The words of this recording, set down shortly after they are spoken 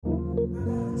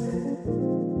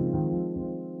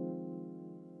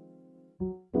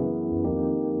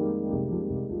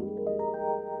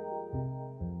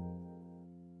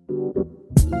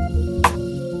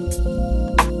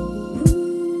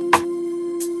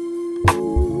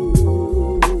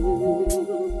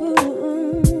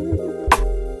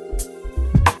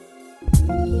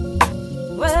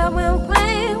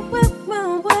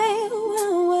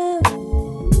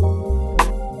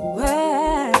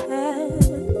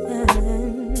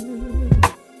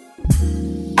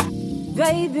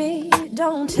Baby,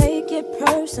 don't take it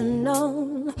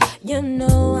personal. You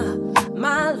know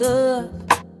my love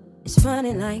is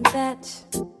funny like that.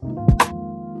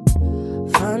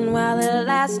 Fun while it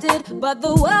lasted, but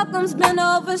the welcome's been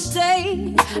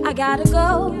overstayed. I gotta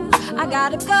go, I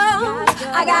gotta go,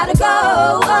 I gotta go.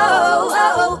 Oh,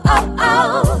 oh, oh,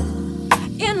 oh.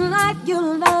 In life you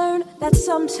learn that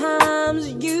sometimes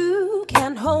you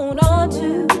can't hold on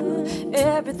to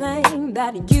everything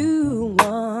that you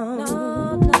want.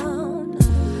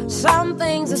 Some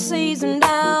things are seasoned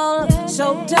down,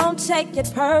 so don't take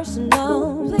it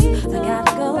personal. I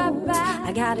gotta go,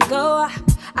 I gotta go,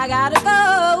 I gotta go.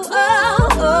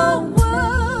 Oh, oh,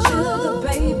 oh. Sugar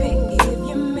baby, if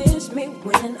you miss me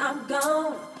when I'm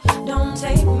gone, don't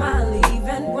take my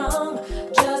leaving wrong,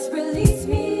 just release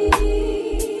me.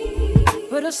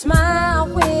 Put a smile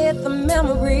with a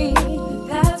memory,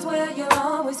 that's where you'll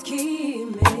always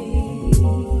keep me.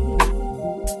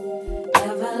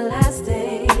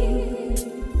 Everlasting.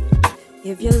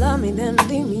 If you love me, then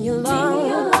leave me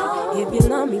alone. If you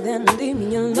love me, then leave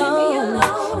me alone.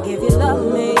 If you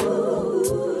love me,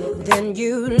 then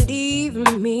you leave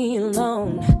me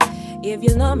alone. If you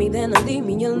love me, then leave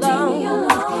me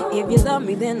alone. If you love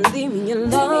me, then leave me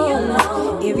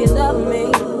alone. If you love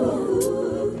me,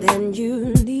 then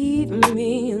you leave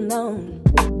me alone.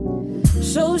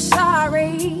 So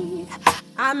sorry,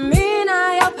 I mean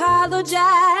I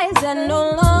apologize, and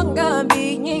no longer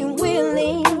being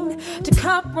willing to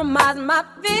compromise my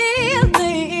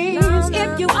feelings.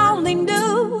 If you only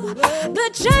knew the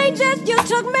changes you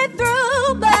took me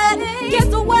through, but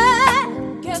guess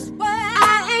what? Guess what?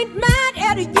 I ain't mad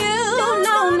at you,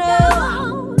 no,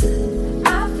 no.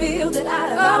 I feel that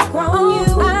I've outgrown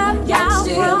you, yet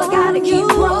still I gotta keep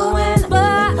growing,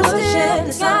 but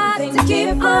pushing something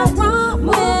different,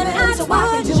 moving so I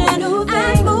can do a new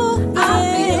thing. I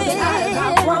feel that I've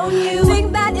outgrown you, think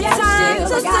that it's time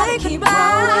to say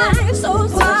goodbye. So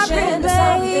sorry,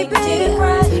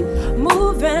 baby,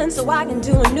 moving so I can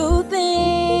do a new thing.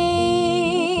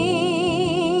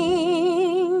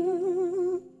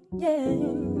 Yeah.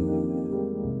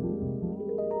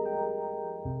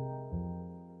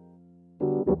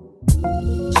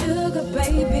 Sugar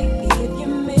baby, if you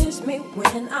miss me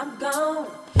when I'm gone,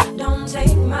 don't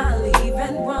take my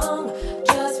leaving wrong,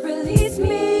 just release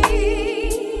me.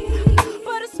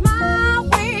 Put a smile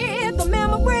with a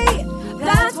memory,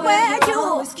 that's where you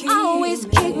always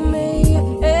keep me.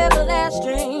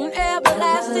 Everlasting,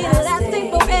 everlasting, lasting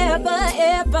forever,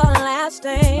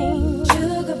 everlasting.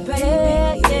 Sugar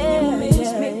baby, if you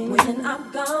miss me when I'm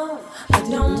gone,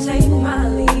 don't take my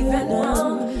leaving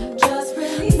wrong, just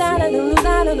release me.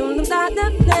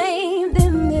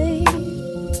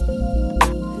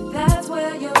 That's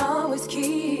where you'll always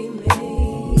keep me.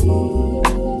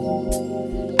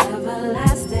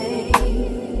 Everlasting.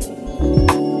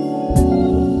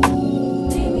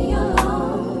 Leave me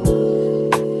alone.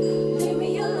 Leave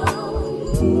me alone.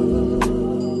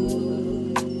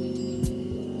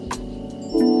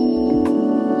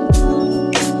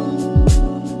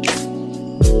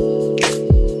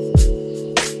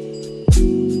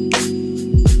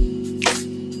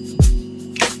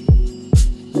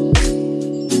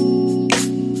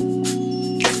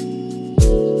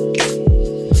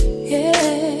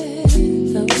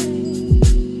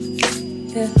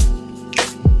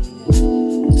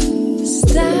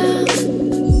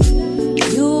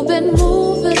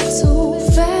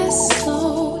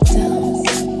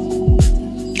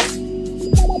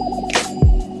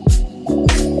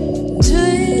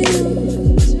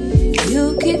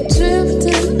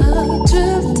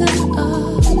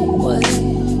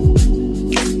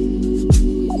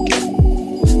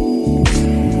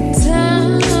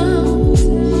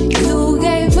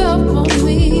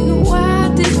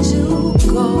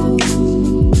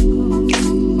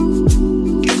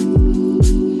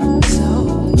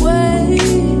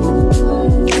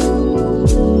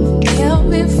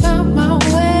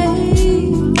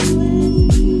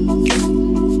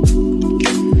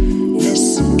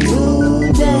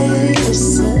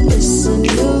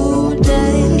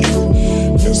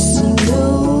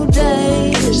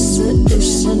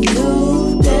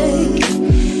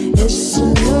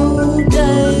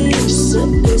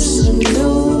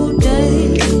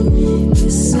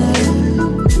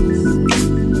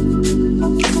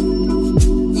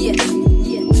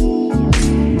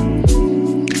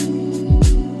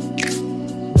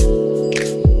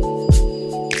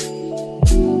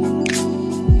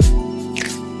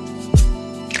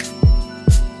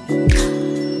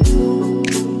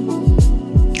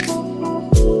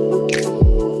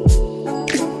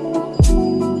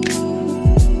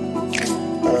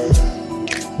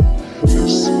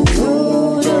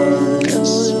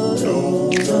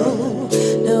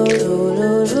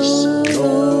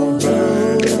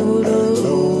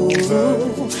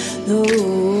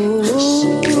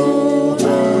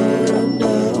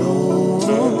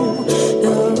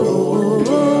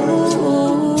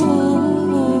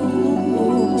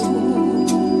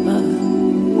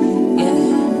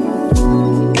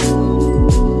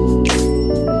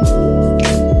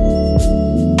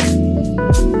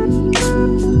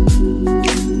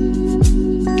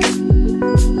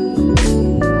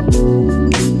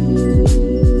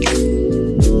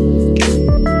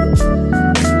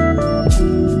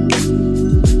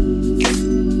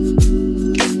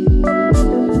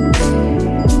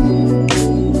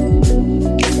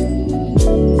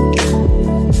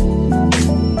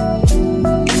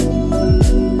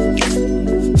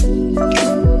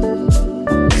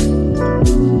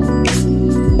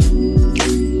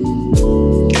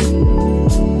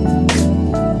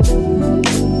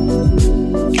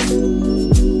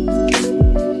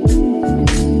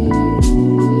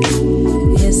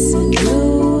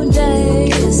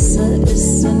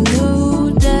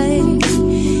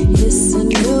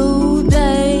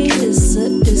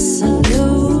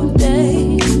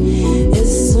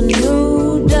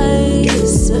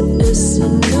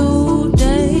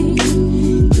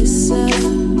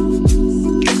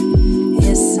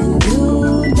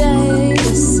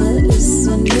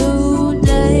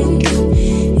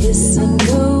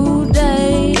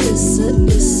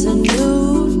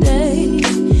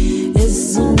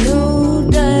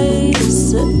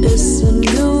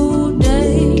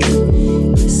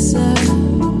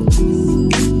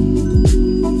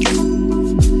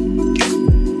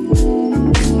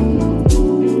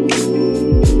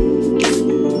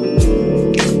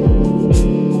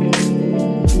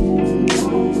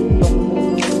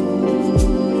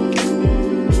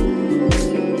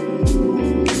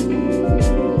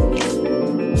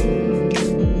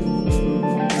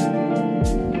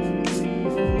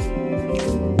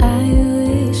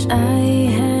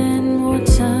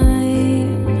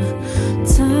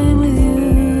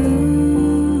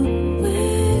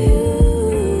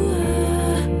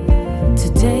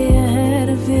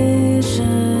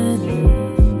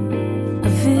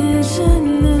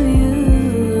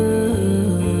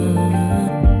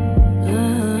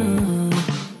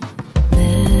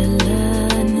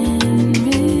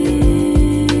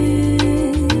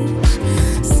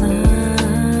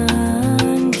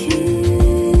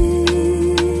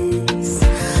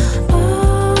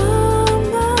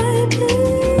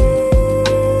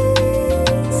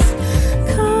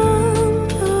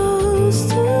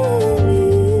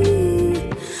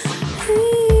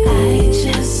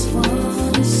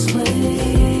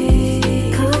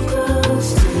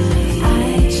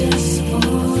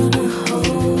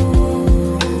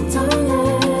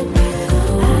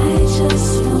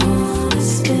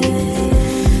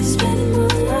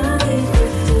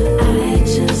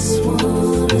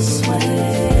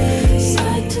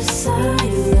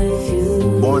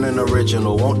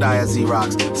 original, won't die as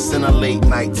Xerox. Send a late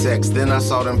night text, then I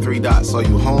saw them 3 dots. Are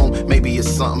you home? Maybe it's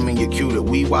something in your queue that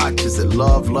we watch. Is it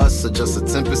love, lust, or just a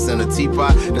tempest in a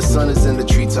teapot? The sun is in the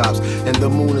treetops, and the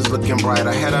moon is looking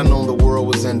brighter. Had I known the world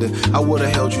was ending, I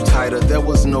would've held you tighter. There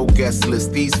was no guest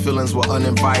list, these feelings were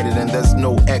uninvited, and there's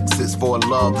no exits for a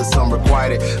love that's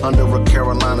unrequited. Under a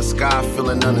Carolina sky,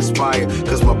 feeling uninspired,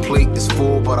 cause my plate is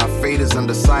full, but our fate is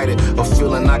undecided. A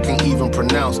feeling I can't even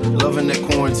pronounce. Loving that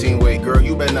quarantine way, girl,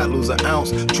 you better not lose an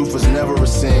ounce. Truth is never a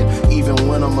sin, even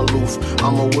when I'm aloof.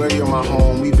 I'm aware you're my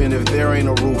home, even if there ain't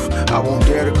a roof. I won't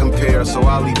dare to compare, so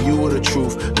I'll leave you with the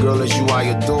truth. Girl, as you I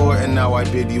adore, and now I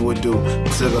bid you adieu.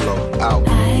 Tigolo, out.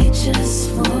 I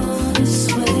just wanna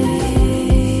sway.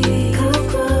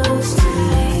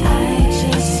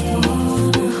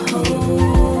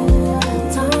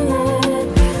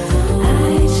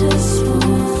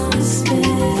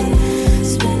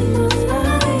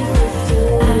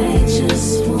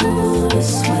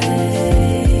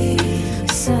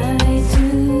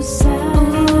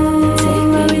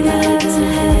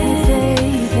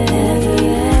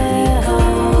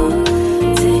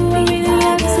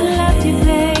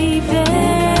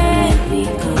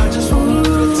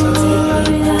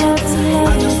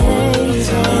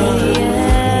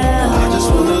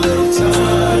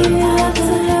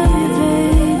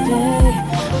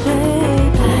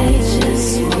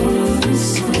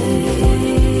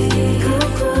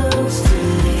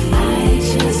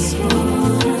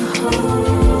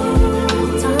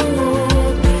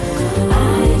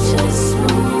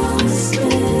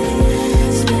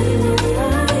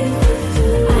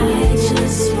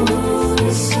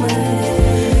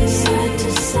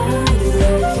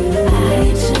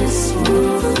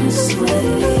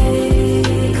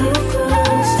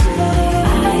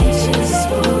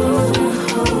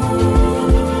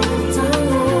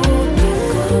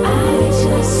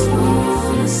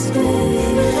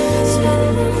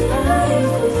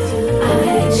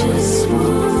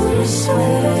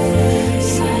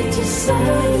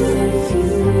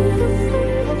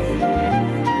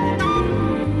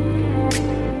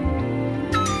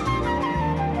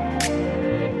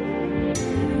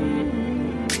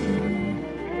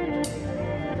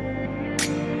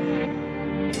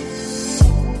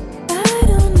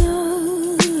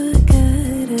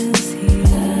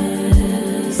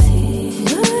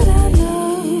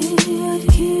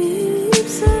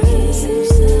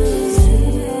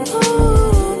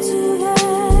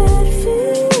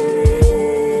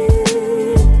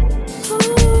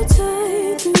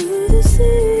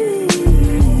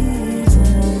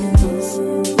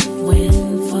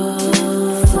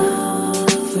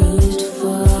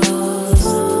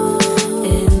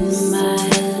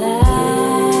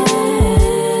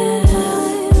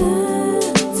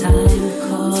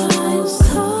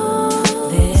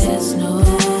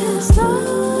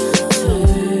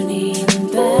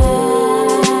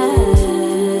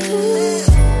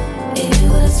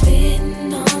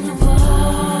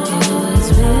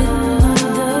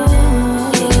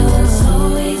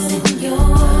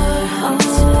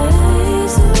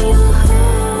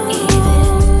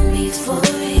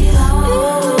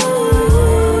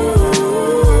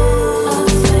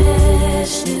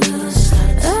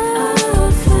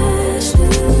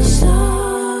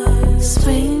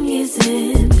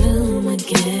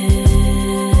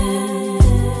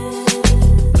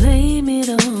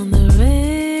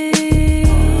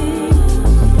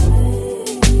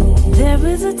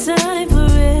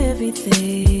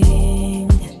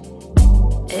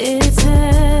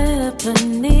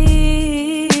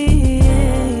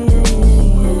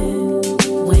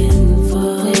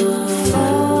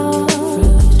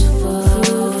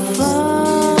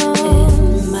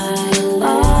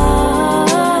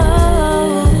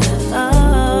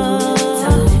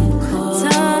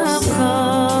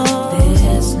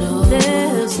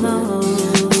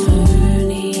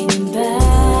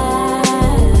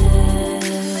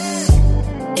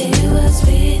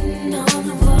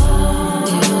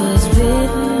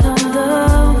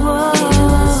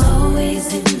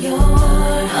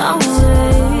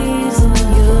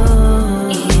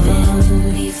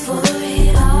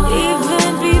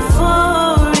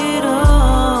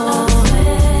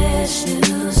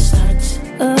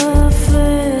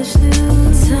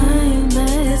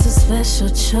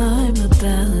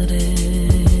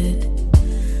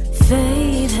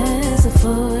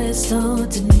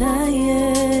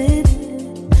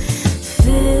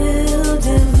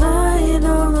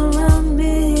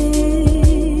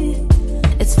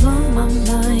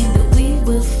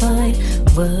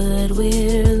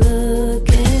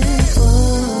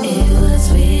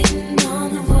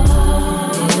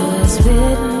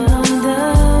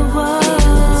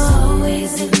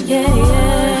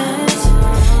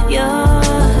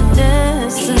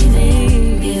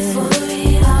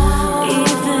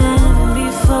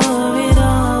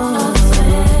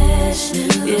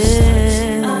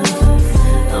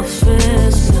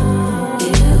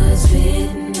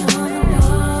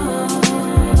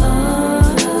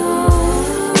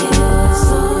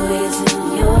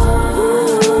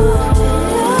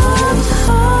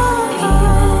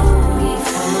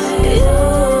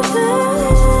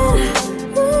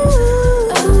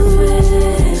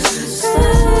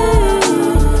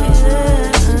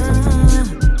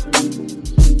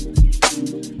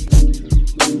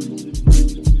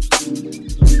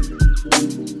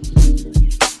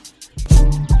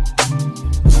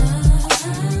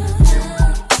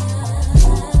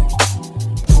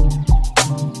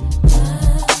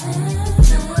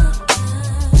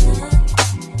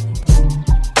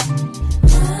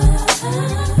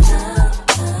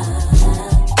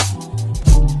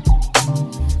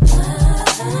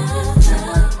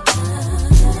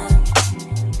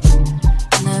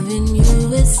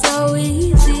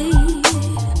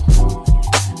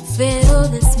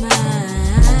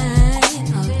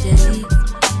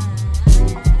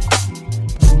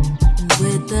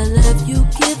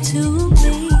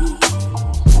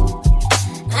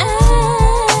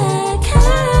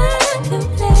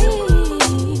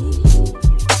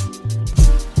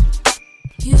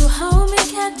 hold me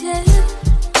captive,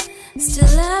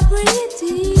 still I breathe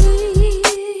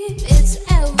deep. It's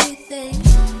everything.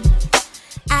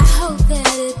 I hope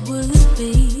that it would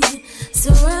be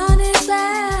surrounded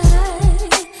by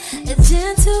a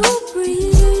gentle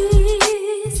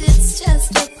breeze. It's just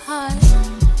a part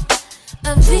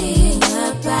of being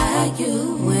loved by you,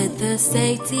 with the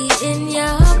safety in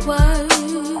your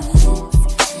words.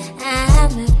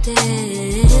 I'm a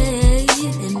dead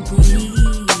and breathe,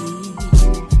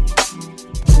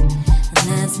 and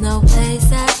there's no place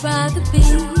I'd rather be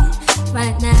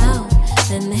right now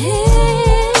than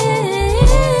here,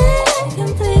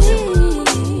 complete.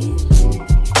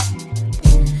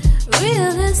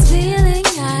 Realest feeling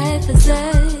I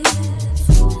possess.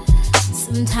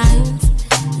 Sometimes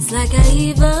it's like I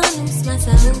even lose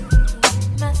myself.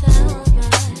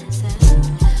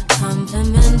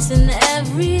 Compliments in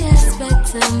every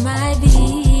aspect of my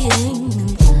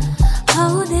being,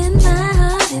 holding my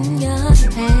heart in your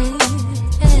hand.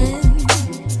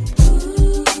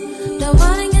 Don't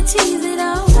wanna get cheesy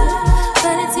though,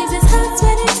 but it seems it's hard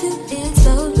ready to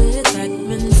explode with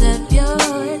fragments of your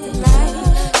delight.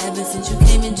 Ever since you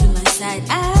came into my sight,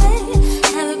 I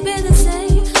haven't been the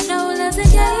same. No one else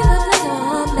gave up,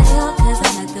 play on, 'cause I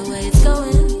like the way it's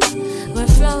going.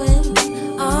 We're flowing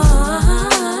on.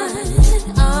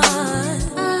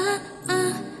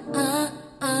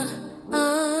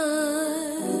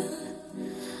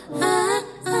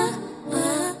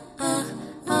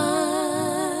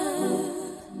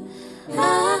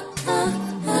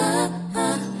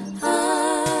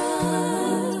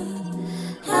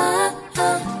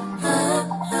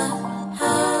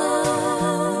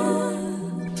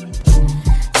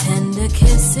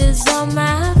 On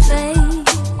my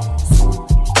face,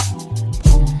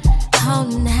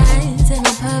 holding hands in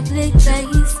a public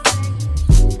place,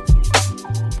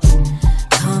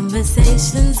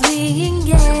 conversations we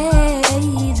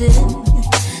engage in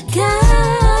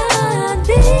can't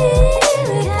be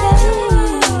replaced.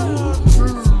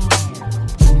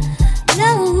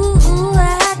 No, I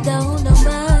don't know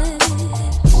much,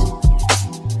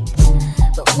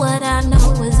 but what I know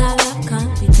is our love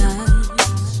can't be touched.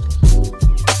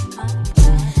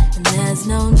 There's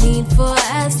no need for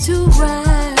us to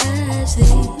rush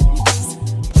this.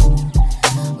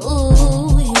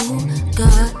 Ooh, you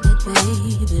got it,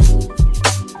 baby.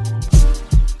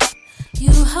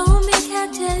 You hold me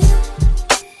captive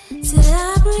till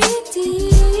I breathe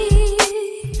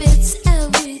deep. It's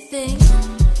everything.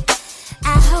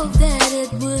 I hope that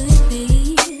it would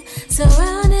be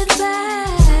surrounded by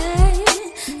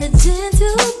a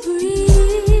gentle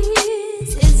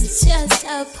breeze. It's just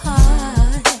a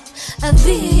part of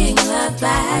being loved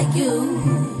by you,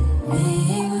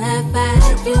 being loved by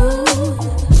you.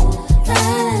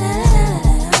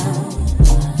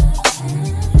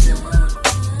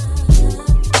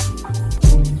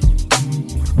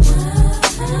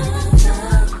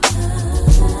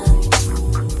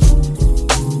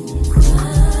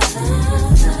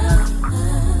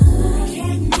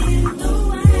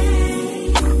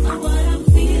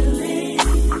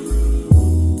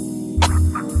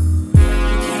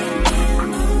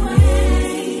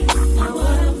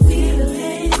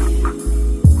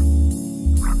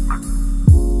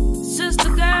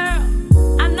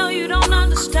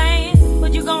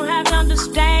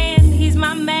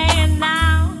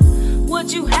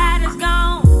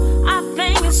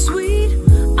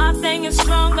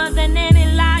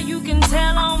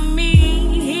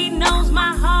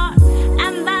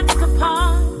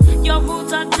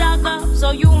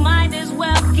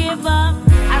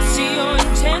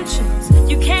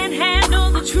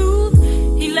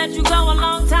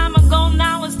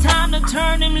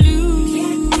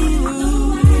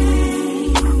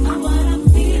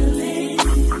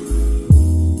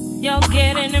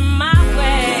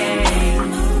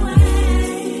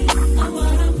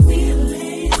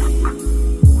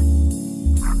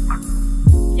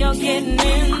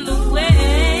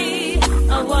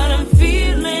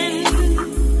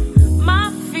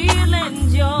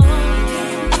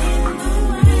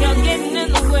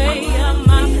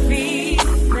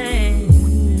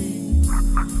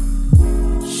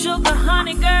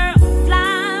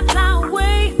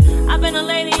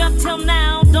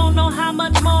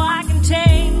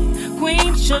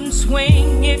 Shouldn't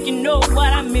swing if you know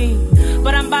what I mean.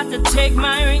 But I'm about to take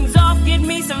my rings off, get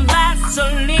me some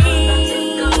Vaseline.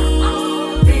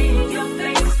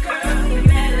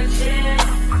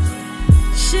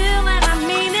 Chill and I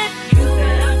mean it. You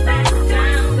better back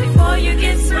down before you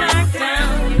get smacked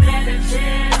down. You better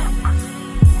chill.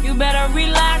 You better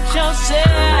relax yourself.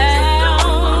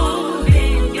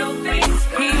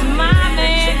 He's my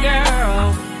man,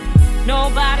 girl.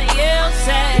 Nobody else.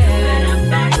 said. You better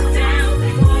back down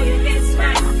before you get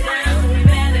smacked down. You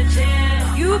better chill.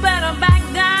 You better back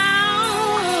down.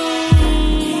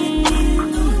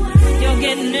 You're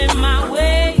getting in my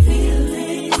way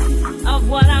of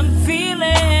what I'm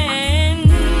feeling.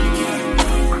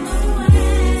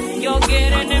 You're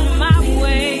getting in my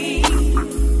way.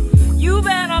 You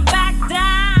better back down.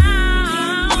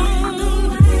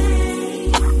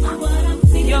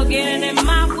 You're getting in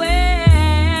my way.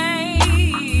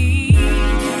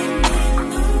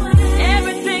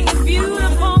 Everything is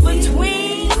beautiful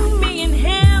between me and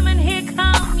him, and here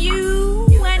come you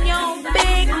and your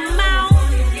big mouth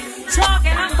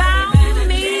talking about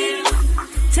me,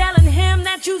 telling him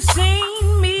that you've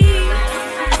seen me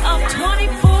up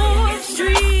 24th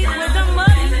Street with a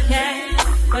muddy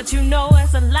cat, but you know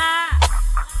it's a lie.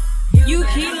 You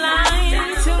keep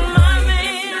lying to my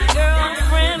man,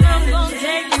 girlfriend. I'm gonna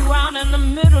take you out in the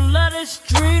middle of the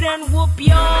street and whoop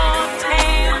your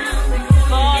tail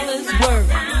for all it's worth.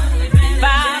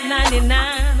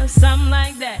 $5.99 or something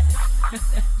like that.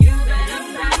 You better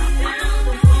back down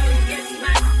before you get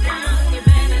smacked down. You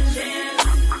better chill.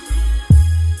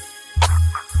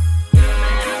 You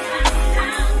better back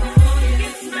down before you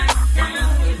get smacked down.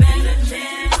 You better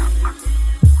chill.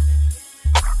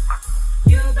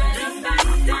 You better back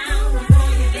down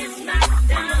before you get smacked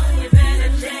down. You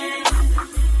better chill.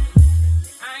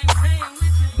 I ain't playing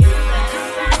with you. You better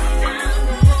back down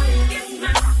before you get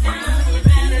smacked down. You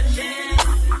better chill.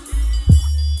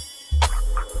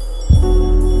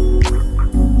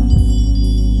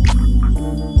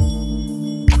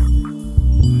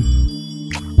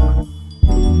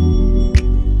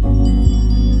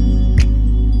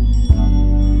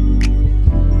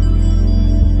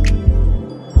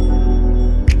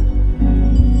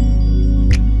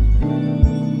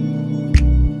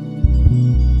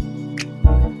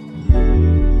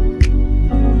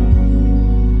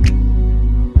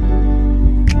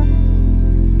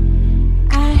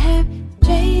 I have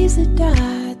chased the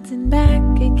dots and back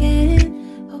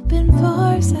again, hoping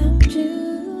for some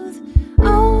truth.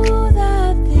 Oh,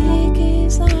 the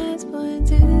thickest lines point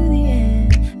to the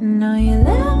end. Know you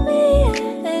love me,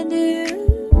 I do.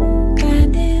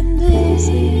 Finding bliss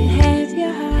has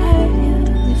your heart.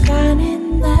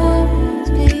 Defining love's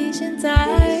patience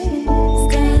art.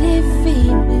 Steady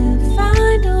feet will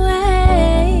find a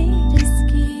way. Just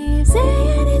keep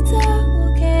saying it's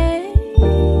okay.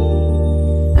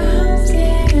 I'm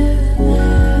scared of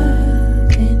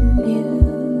loving you.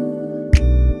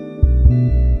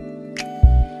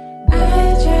 I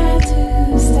try to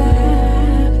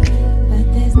stop, but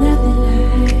there's nothing I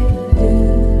can do.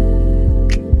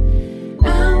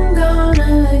 I'm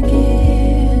gonna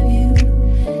give you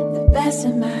the best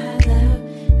of my love.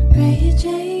 I pray you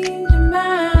change your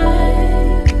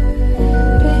mind.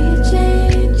 Pray you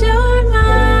change your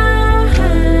mind.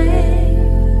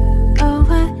 Oh,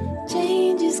 what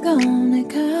change is gonna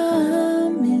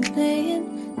come is playing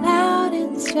loud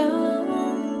and strong.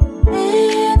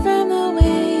 And from the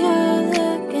way you're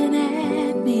looking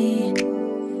at me,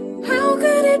 how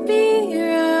could it be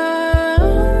wrong?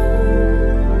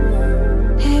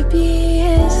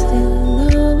 Happiest and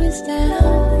lowest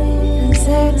down,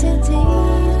 uncertainty,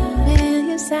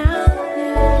 familiar sound.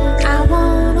 I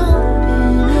won't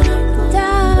open up the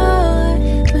door,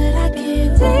 but I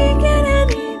can't take it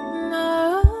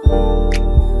anymore.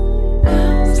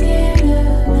 I'm scared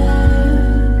of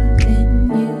loving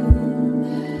you.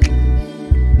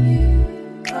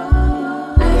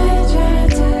 I try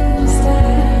to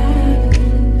stop,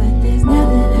 but there's nothing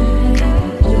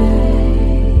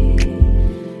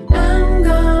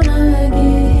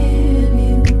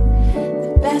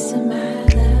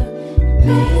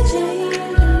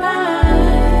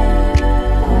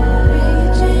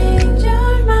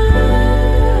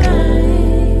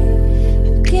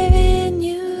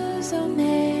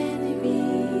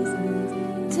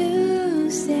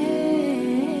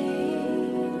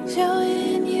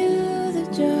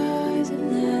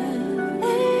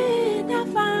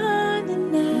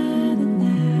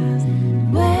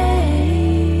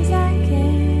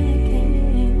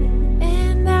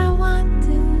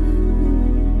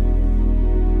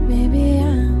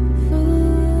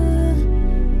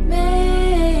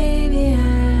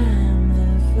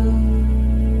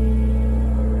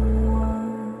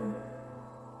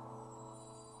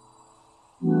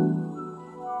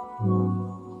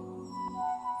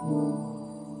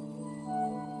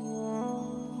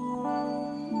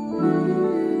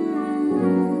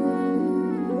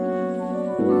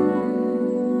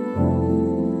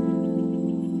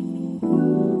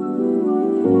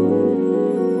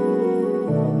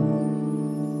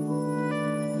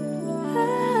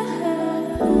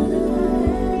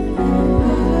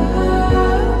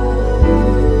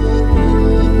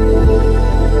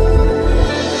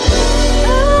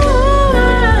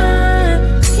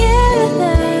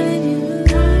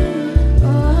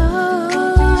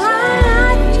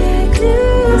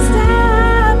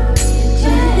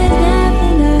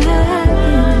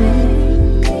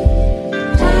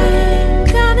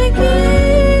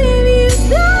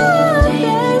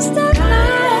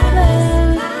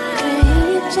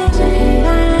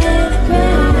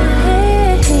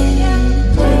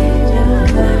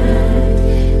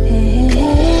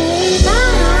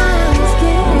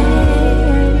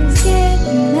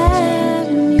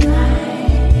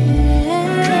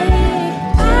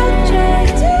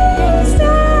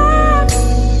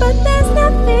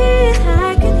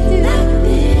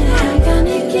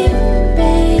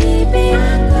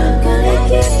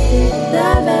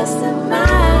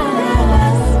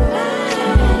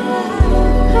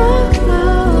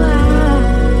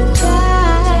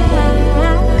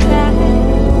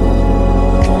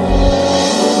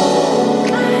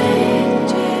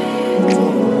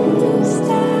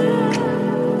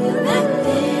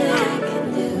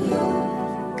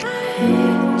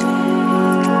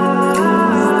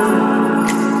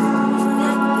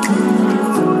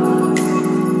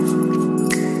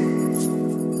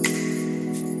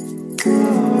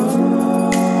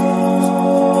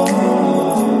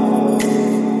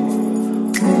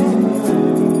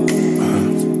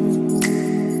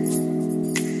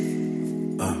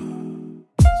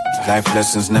Life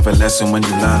lessons never lessen when you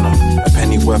learn them. A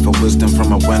penny worth of wisdom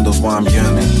from a Wendell's why I'm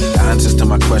yearning. The answers to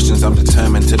my questions I'm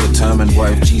determined to determine.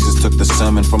 What if Jesus took the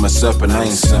sermon from a serpent? I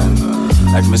ain't certain.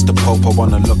 Like Mr. Pope, I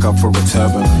wanna look out for a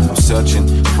turban. I'm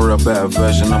searching for a better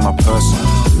version of my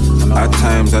person. At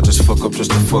times I just fuck up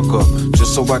just to fuck up,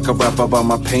 just so I can rap about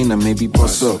my pain and maybe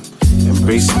bust up.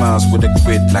 Embrace smiles with a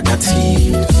grit like I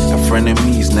teased. And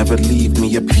frenemies never leave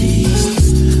me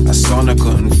appeased. A sauna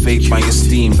couldn't fake my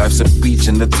esteem. Life's a beach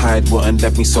and the tide wouldn't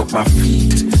let me soak my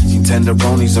feet. Seen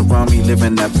tenderonies around me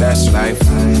living that best life,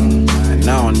 and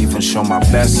now I don't even show my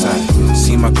best side.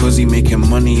 See my cousin making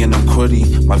money and I'm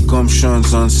cruddy. My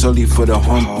gumptions unsullied for the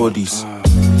hump buddies.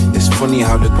 It's funny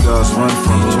how the girls run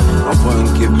from you. I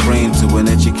wouldn't give brain to an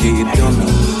educated dummy.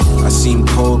 I seem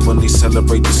cold when they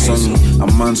celebrate the sunny. A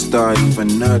monster, even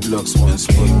nerd looks when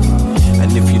split.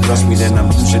 And if you lost me, then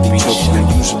I'm usually chubby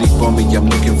and usually bummy. I'm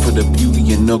looking for the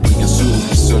beauty and ugly and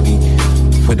suitably sully.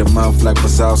 For the mouth like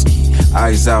Wazowski,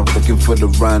 eyes out looking for the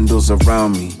randals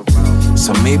around me.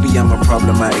 So maybe I'm a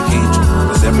problematic angel,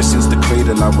 cause ever since the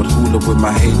cradle I would hula with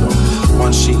my halo.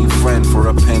 One shitty friend for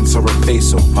a pence or a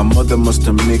peso. My mother must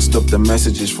have mixed up the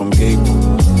messages from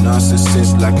Gabriel.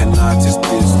 Narcissist like an artist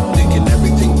is, thinking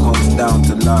everything comes down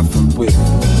to life and wit.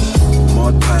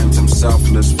 More times I'm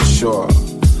selfless for sure,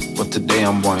 but today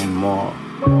I'm wanting more.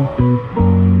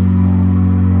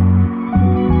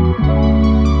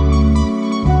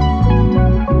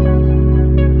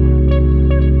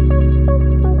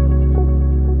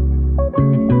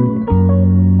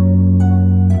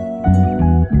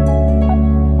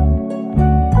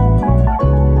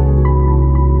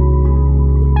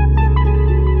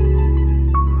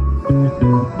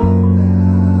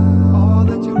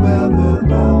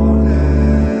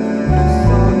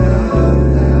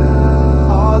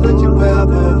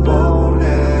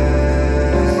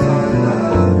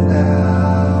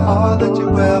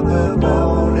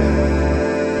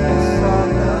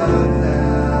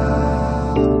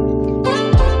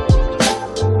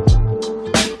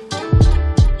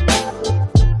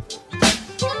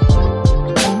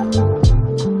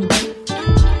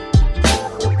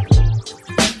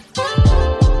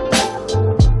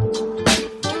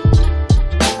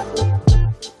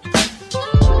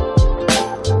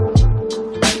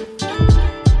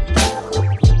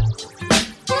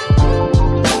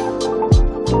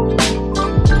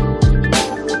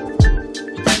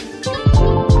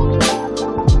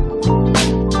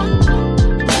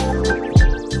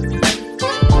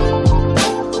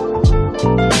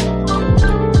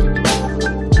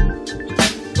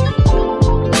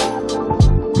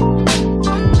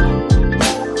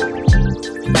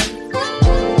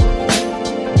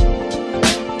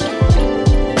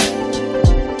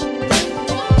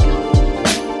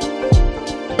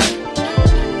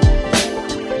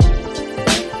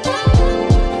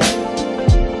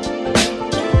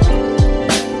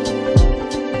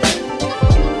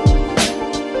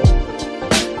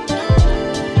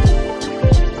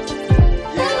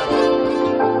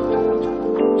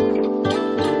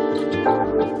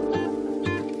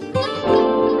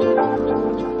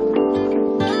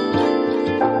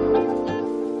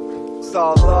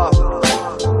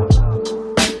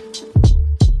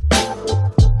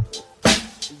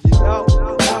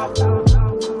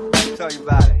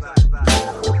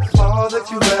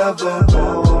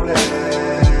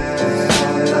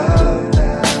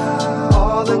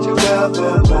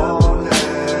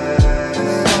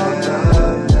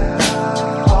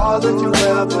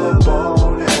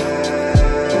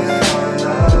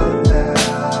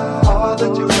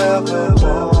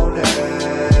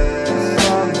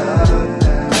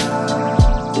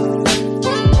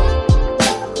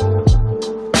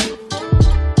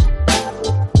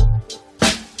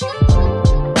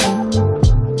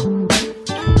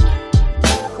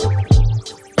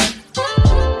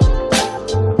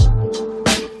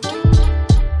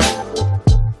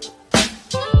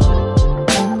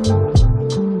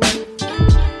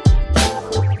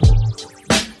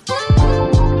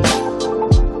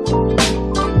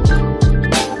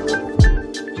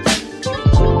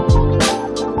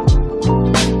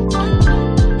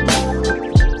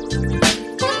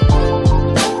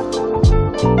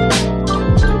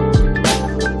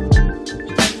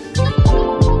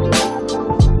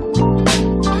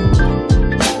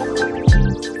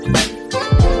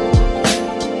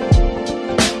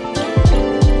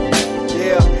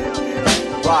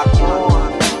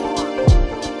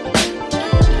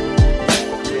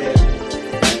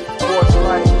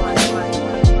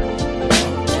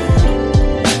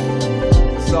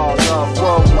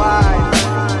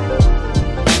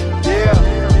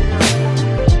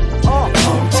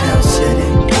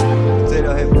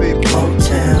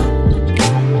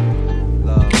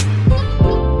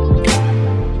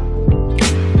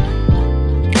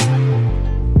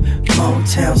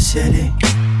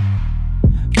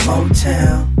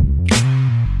 Motown.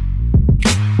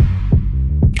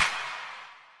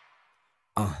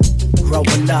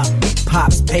 Growing up,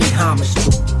 pops paid homage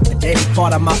to. And any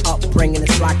part of my upbringing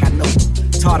is like I know.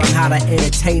 Taught him how to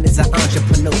entertain as an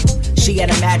entrepreneur. She had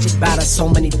a magic battle, so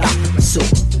many thought to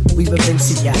pursue. We were in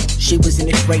Seattle, she was in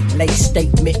the Great Lakes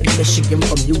State, Michigan,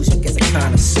 for music as a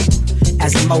connoisseur,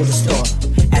 as a motor store,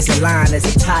 as a lion,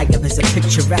 as a tiger, as a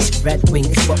picturesque red wing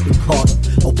is what we call her.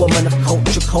 A woman of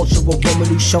culture, a woman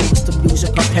who shows the music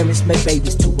her parents made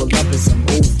babies to. A love is a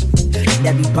movie, and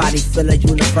everybody feel her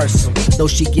universal. Though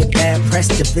she get bad press,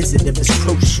 the visitor is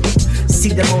crucial. See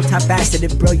the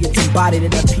multifaceted brilliance embodied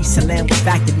in a piece of land with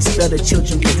factories fill the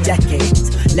children for decades.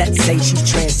 Let's say she's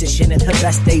transitioning, her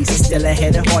best days is still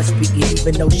ahead, her heart's beating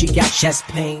even though she got chest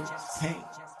pain.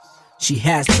 She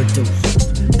has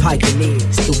produced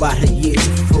pioneers throughout her years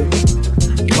of fruit.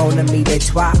 Mon ami de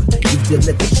toi, you've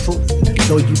delivered truth.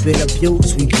 Though you've been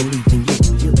abused, we believe in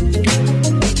you.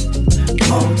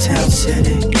 Motown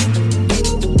City,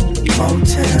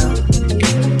 Motown.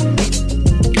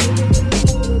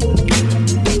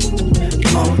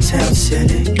 Motown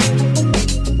City,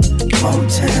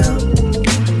 Motown.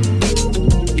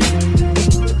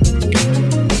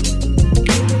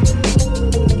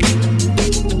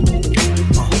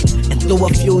 And through a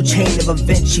few chain of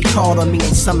events, she called on me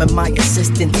and summoned my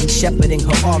assistance in shepherding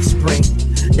her offspring.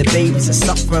 The babies are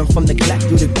suffering from neglect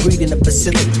due to greed, and the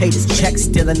facilitators check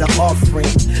still in the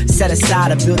offering. Set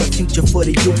aside to build a future for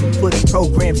the youth and put in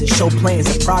programs and show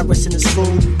plans of progress in the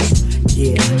schools.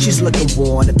 Yeah, she's looking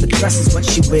worn. If the dress is what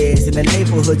she wears and the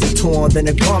neighborhoods are torn, then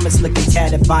the garments looking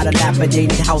tattered by the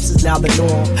dilapidated house is now the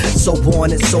norm. So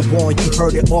born and so born, you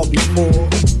heard it all before.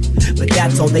 But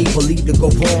that's all they believe to go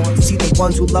on. See, the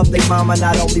ones who love their mama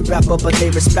not only rap her, but they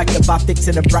respect her by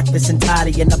fixing her breakfast and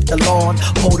tidying up the lawn,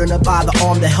 holding her by the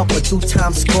arm to help her through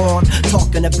time's scorn,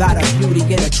 talking about her beauty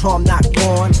and her charm not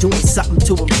gone, doing something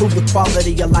to improve the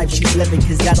quality of life she's living,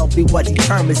 cause that'll be what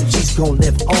determines if she's gonna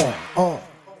live on.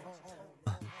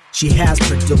 She has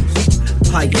produced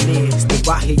pioneers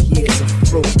throughout her years of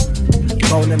fruit.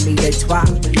 Mon ami de toi,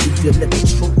 you deliver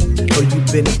truth. Though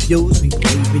you've been abused, we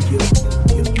believe in you.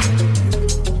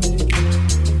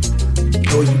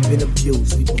 Though you've been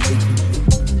abused, we believe in you.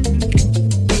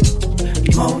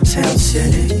 Motown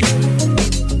City,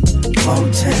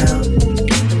 Motown.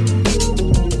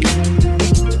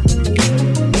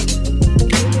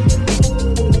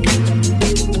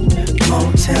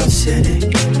 Motown City,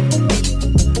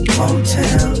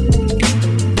 Motown.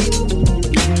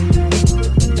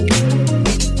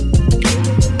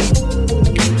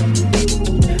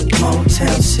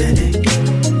 Motown City,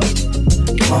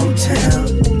 Motown.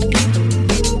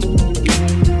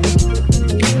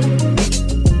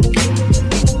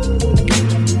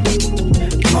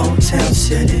 Motown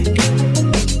City,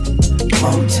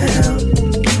 Motown.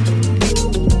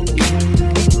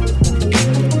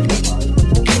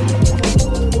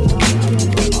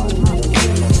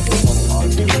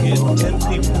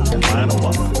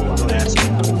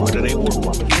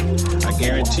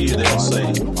 Guarantee you they'll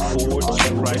say Ford,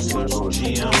 Chrysler,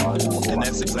 GM, and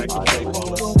that's exactly what they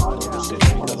call us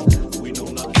because we know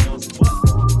nothing else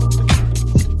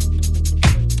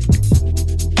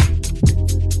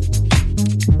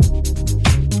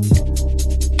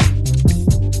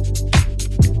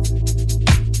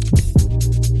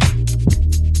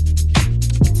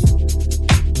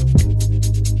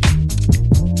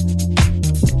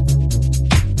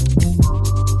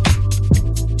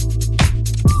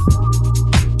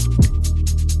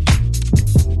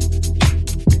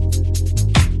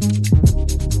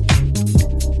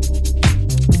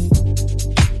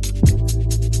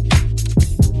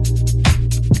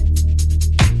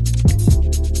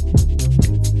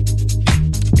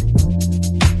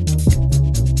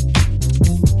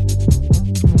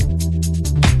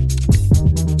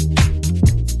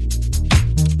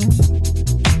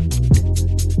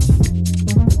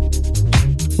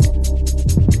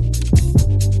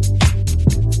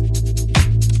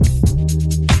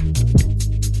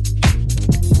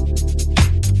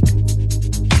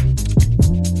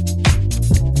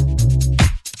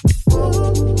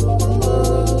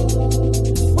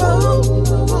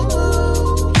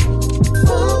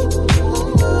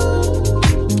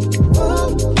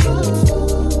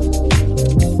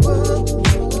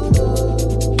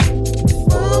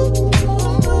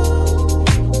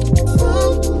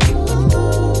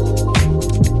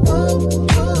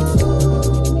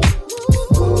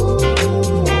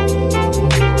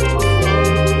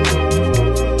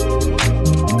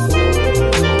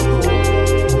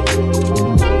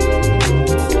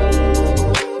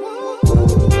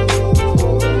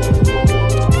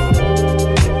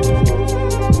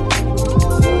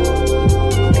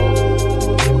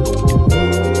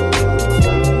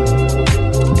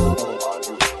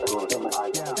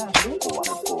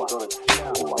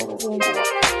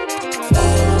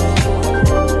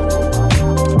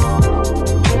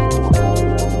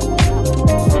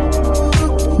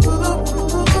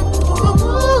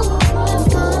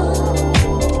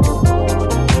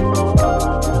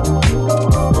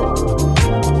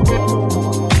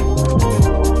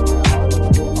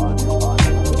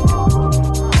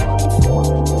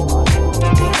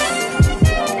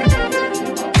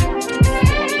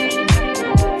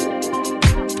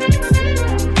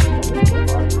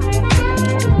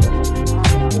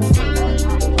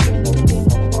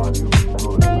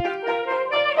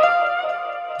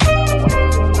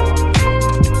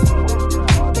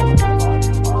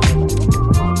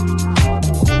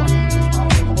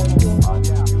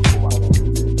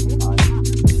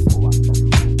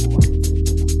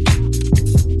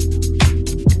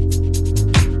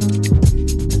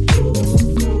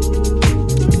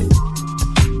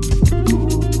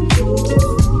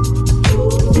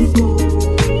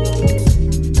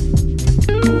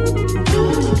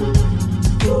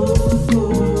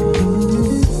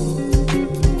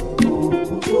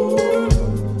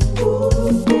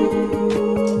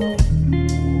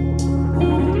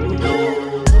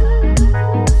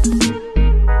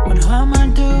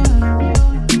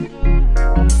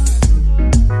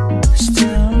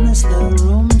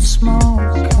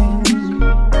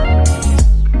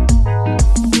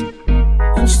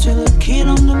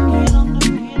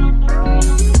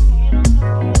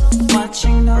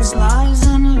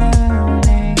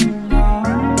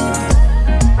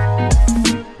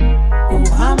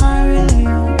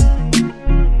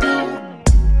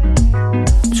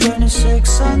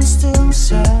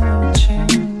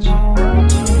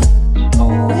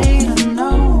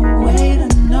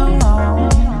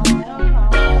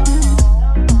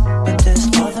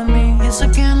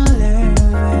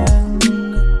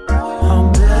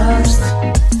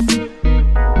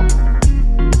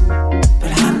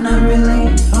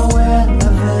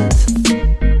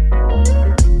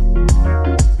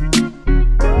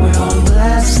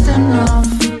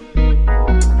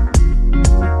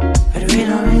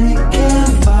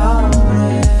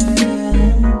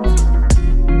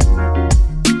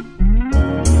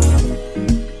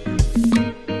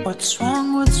what's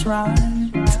wrong, what's right,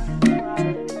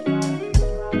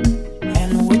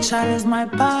 and which side is my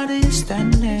body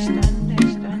standing?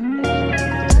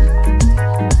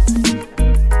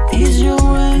 Is your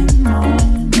way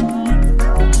mine,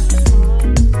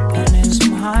 and is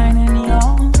mine and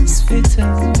yours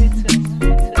fitting?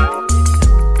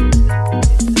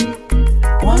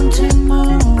 Wanting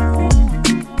more,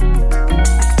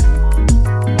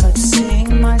 but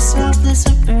seeing myself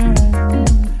disappearing.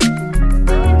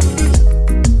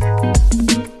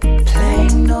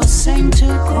 Playing those same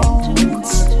two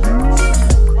chords.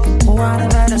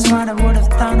 Whatever that's what I would have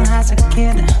done as a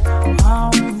kid. Oh,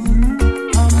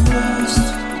 I'm blessed.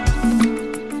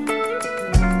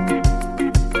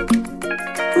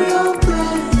 Real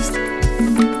blessed.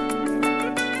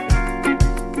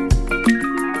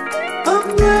 I'm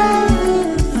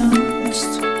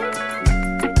blessed.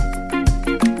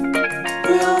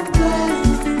 Real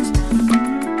blessed.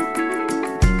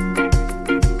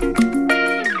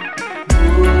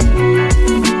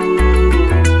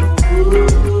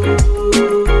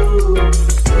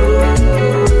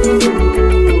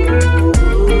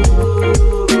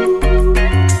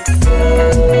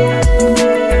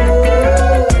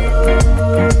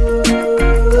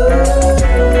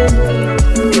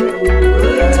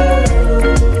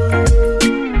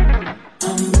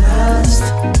 I'm blessed,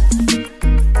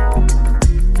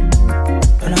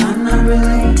 but I'm not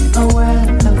really aware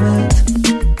of it.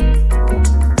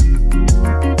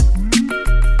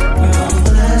 We're all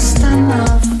blessed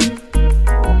enough,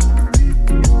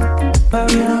 but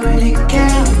we don't really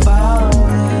care about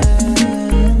it.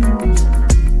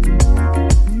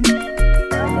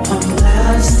 I'm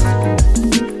blessed,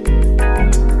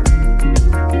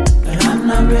 but I'm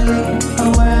not really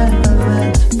aware of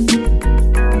it.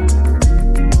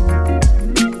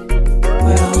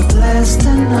 We're all blessed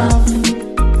enough,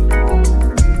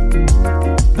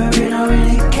 but we don't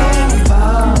really care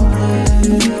about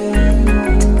it.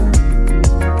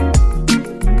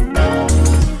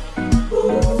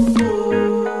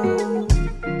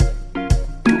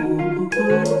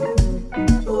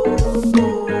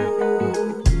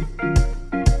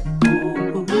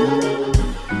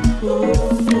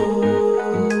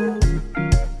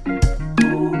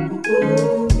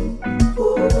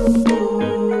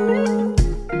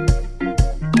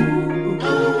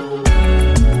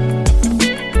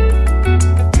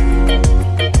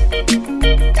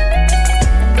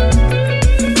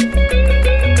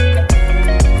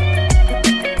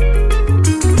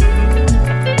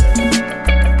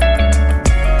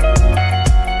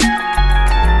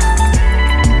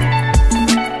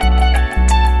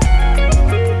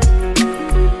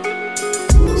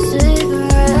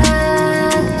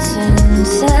 Cigarettes and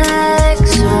sex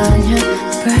on your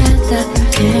breath that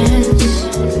kiss.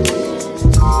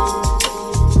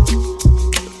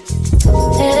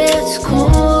 It's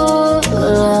cool,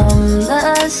 I'm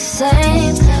the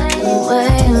same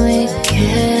way we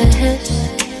kiss.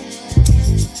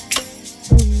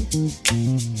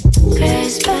 Very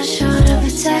special to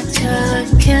protect your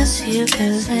kiss you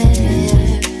can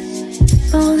live.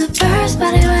 When the first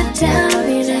body went down,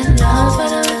 you didn't know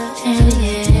what I was in.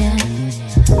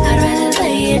 I'd rather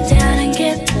lay you down and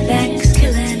get back, 'cause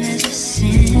killing is a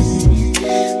sin.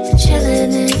 But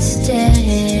chilling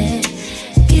instead,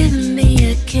 give me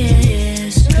a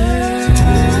kiss, girl.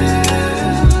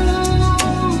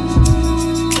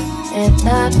 If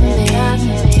not me,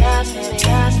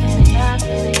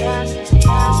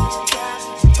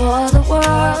 for the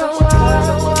world.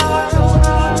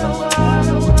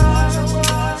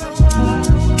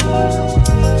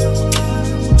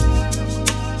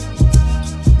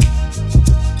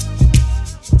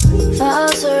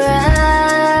 Falls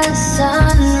arrest,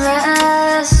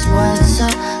 unrest, what's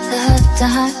all that I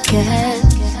get?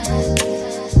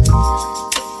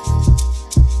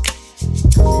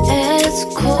 It's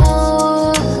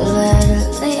cool,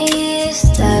 at least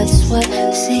that's what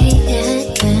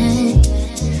seeing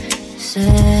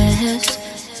says.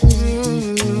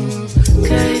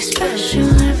 Very special,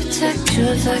 I protect you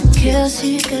if I kill so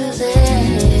you can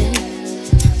live.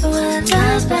 But when the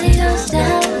last body goes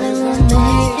down, then we'll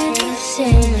make it the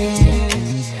same.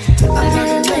 I'd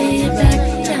rather lay you back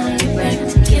down, your back,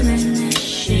 killing this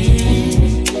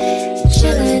shit,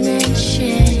 chilling and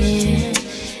shit.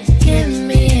 Give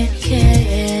me a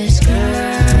kiss,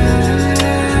 girl.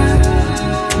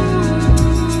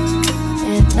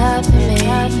 If not for me,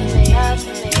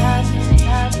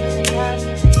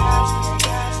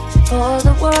 for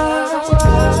the world.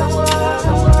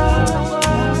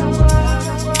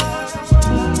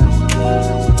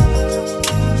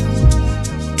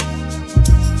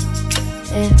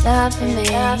 If not for me,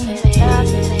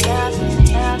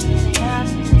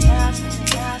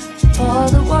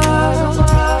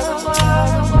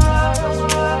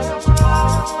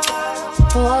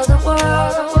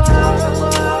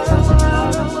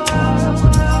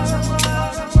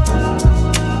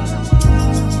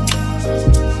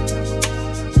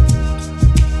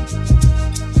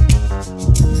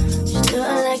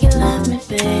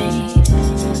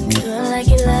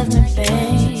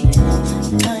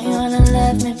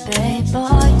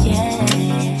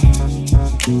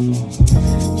 Do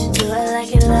it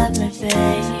like you love me,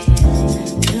 babe.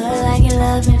 Do it like you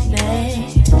love me,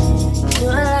 babe. Do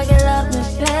it like you love me,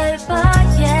 babe. Oh,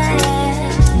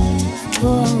 yeah.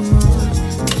 Ooh.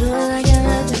 Do it like you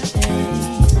love me, babe.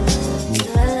 Do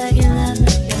it like you love me,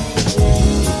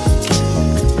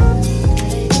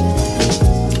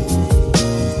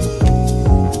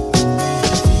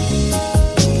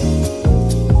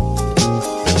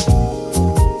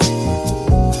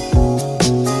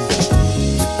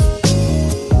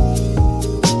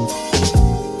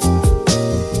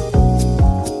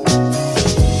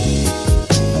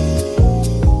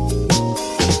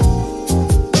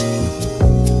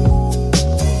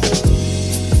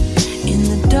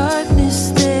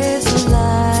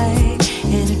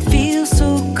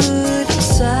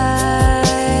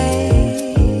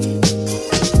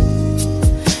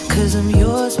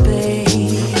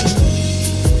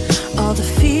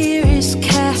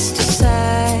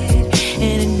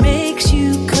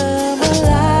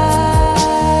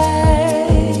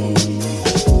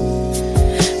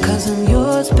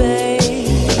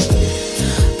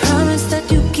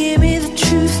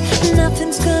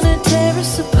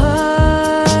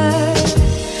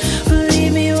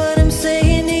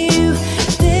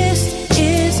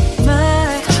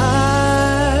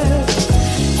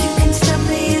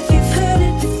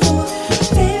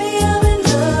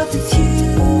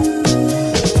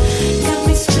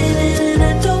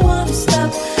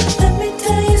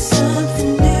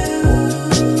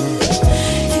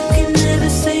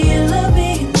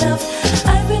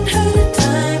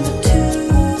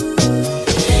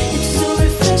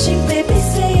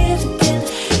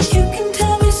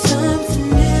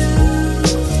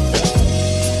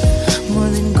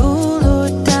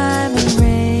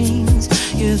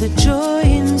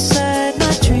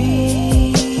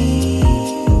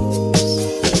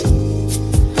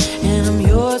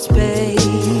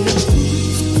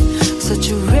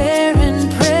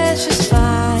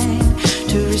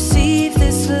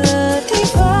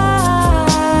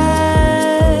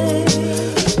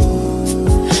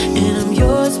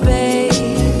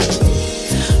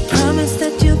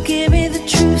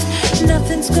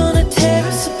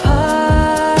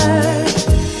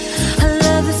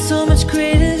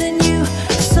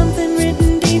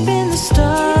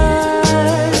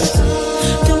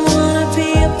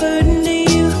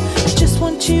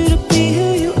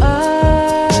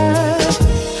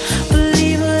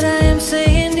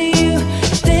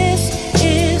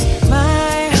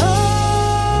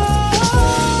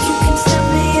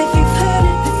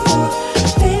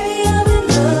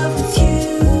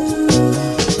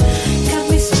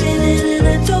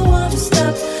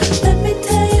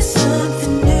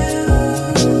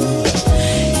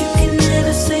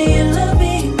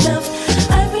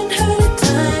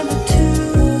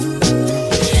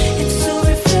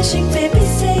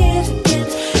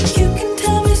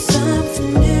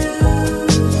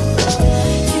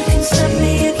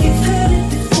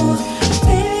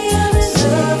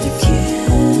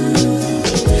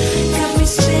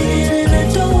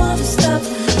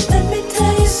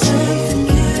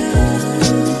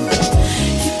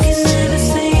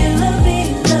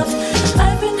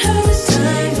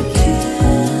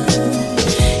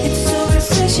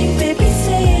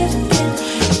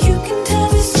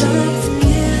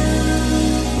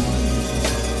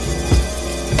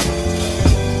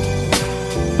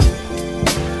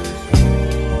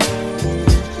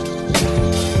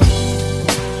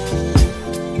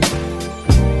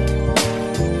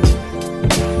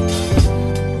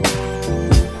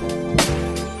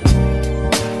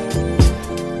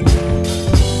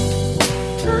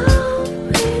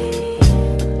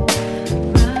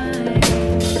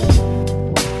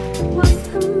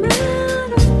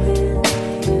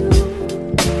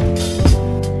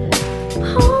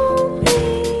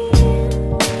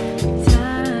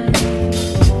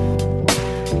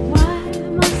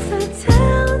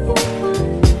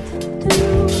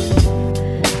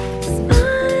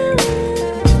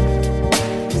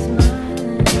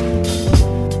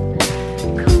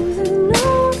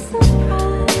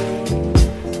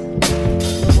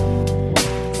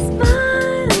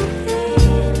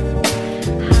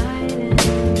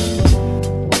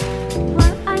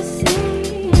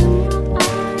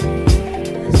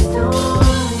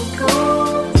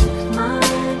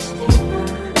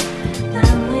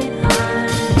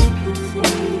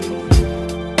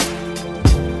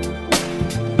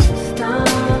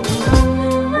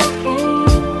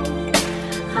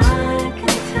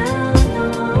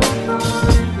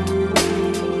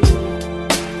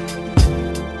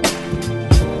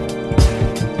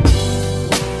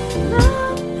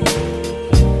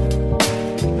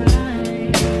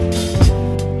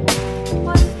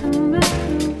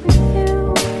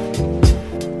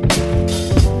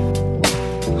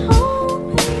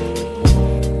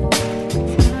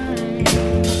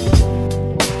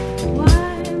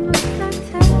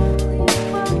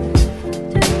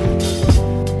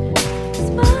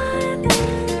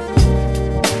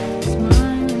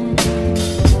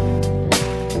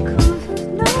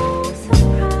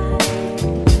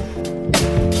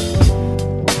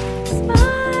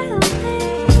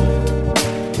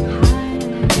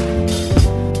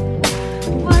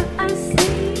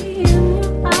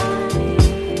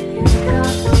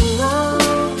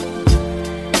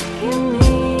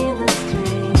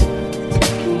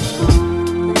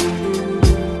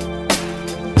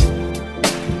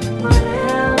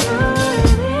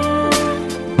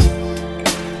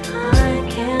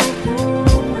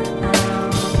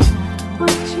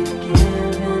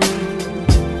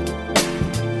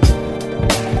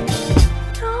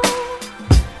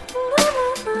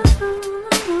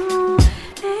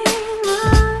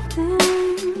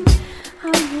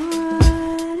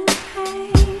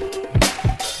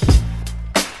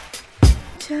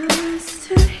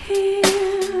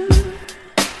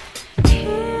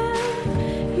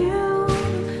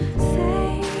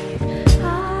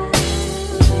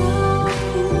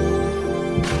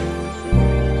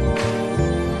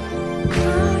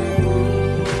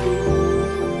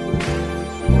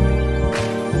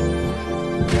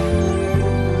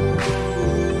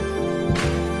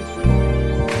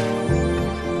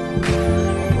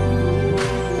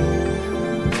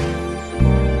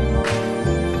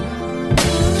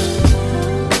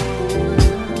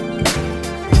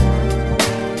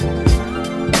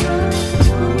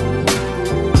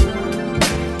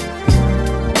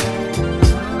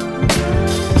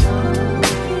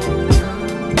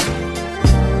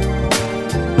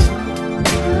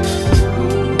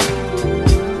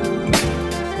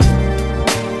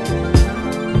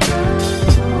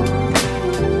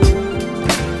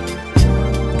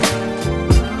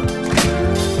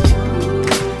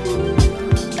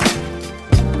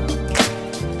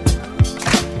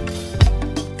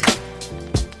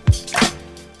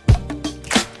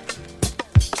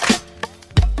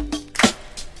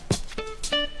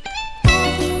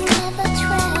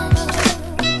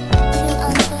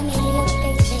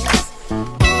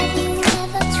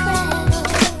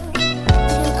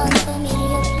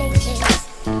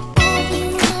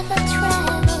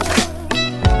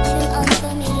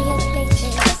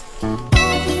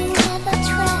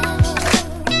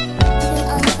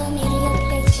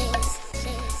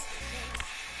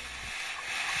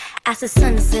 As the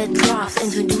sunset drops,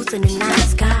 introducing the night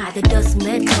sky, the dust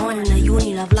met on in a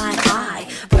union of light eye.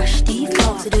 Brush deep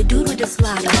falls to the dude with the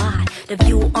slide wide. The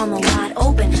view on my wide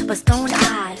open, but stone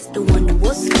eyes. The one who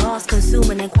was lost,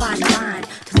 consuming and quite blind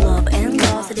to love and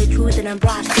loss to the truth and a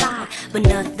bright side. But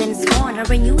nothing's gone, I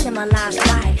renewed in my life's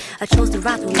ride. I chose to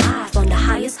ride through life on the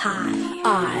highest high.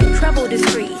 I traveled the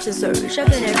streets in search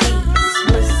of inner peace.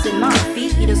 Listen my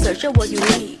feet in search of what you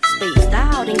need. Spaced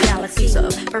out in galaxies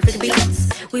of perfect beats.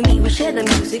 We meet, we share the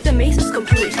music that makes us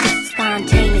complete.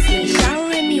 Spontaneously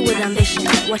showering me with ambition.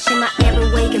 Watching my every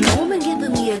waking moment,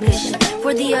 giving me ignition.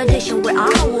 For the audition where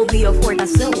I will be a fortnight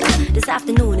soon. This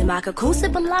afternoon in my cocoon,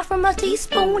 sipping life from a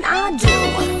teaspoon. I do.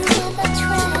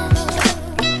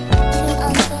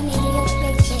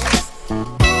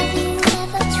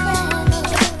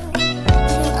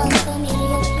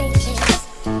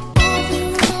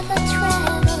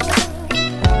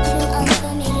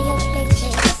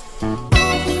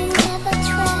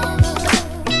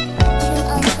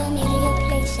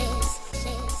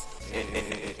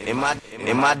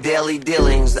 In my daily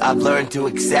dealings, I've learned to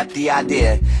accept the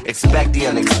idea. Expect the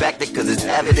unexpected, cause it's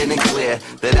evident and clear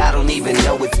that I don't even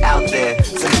know what's out there.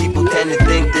 Some people tend to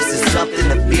think this is something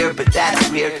to fear, but that's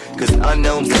weird, cause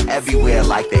unknowns are everywhere,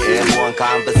 like the airborne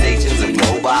conversations of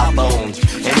mobile phones.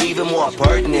 And even more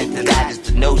pertinent to that is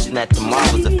the notion that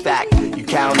tomorrow's a fact. You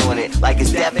count on it, like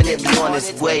it's definitely on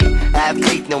its way. Have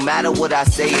faith, no matter what I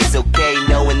say, it's okay.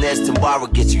 Knowing there's tomorrow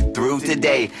gets you through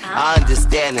today. I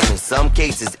understand and in some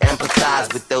cases empathize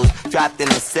with those trapped in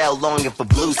a cell longing for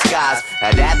blue skies.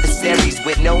 Had adversaries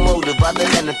with no motive other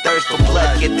than a thirst for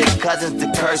blood. Get their cousins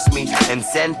to curse me and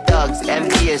send thugs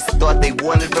envious. Thought they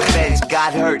wanted revenge,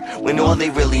 got hurt when all they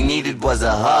really needed was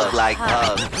a hug. Like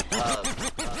hug.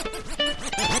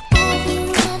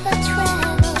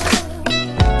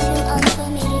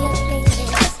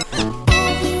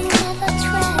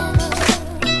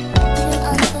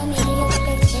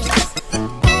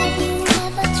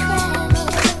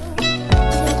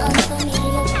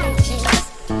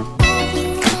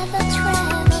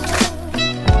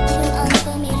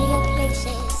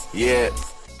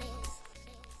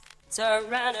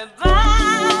 Surrounded by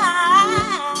strangers,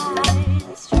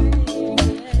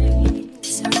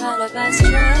 surrounded by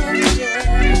strangers,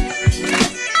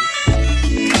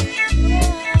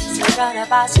 surrounded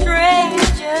by strangers.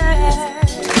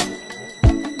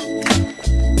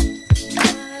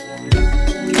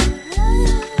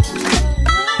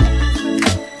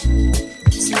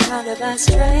 Surrounded by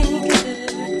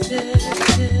strangers,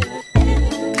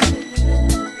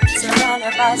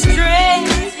 surrounded by strangers.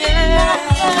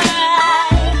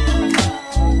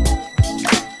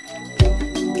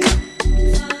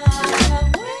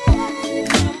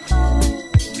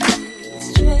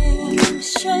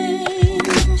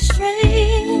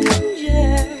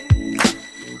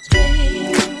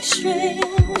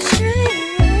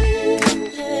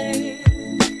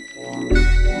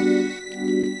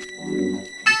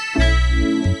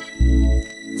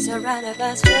 Surrounded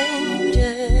by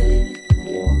strangers,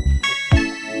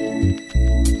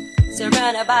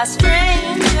 surrounded by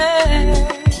strangers.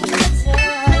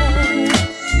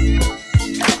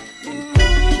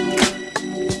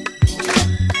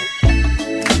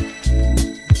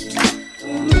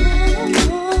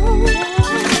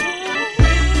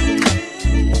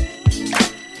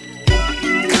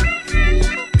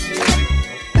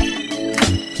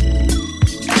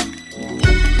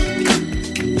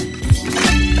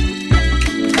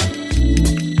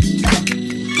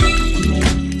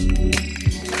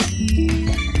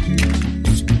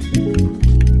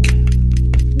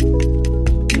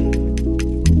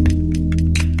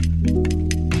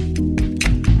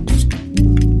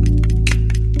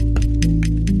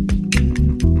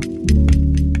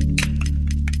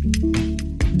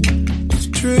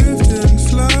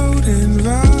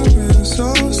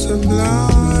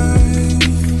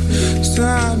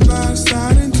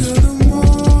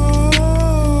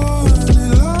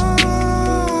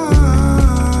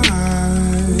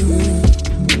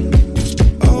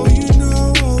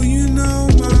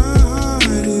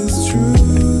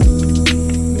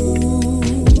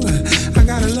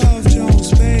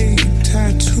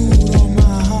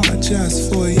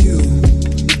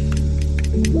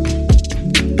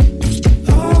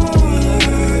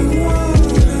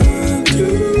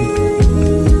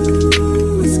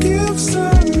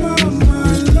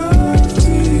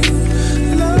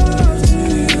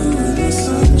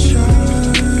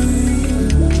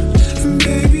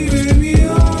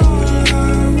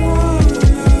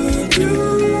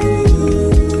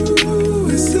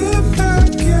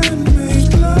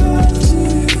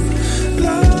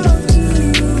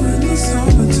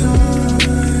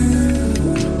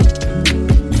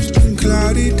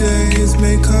 days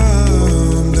may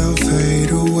come, they'll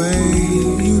fade away.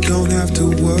 You don't have to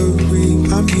worry,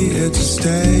 I'm here to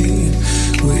stay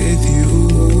with you.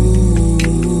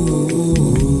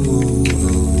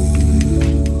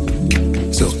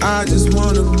 So I just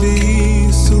wanna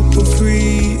be super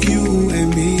free, you and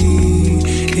me,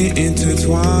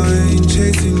 intertwined,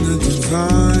 chasing the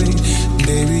divine.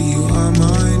 Baby, you are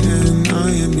mine and I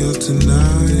am yours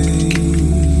tonight.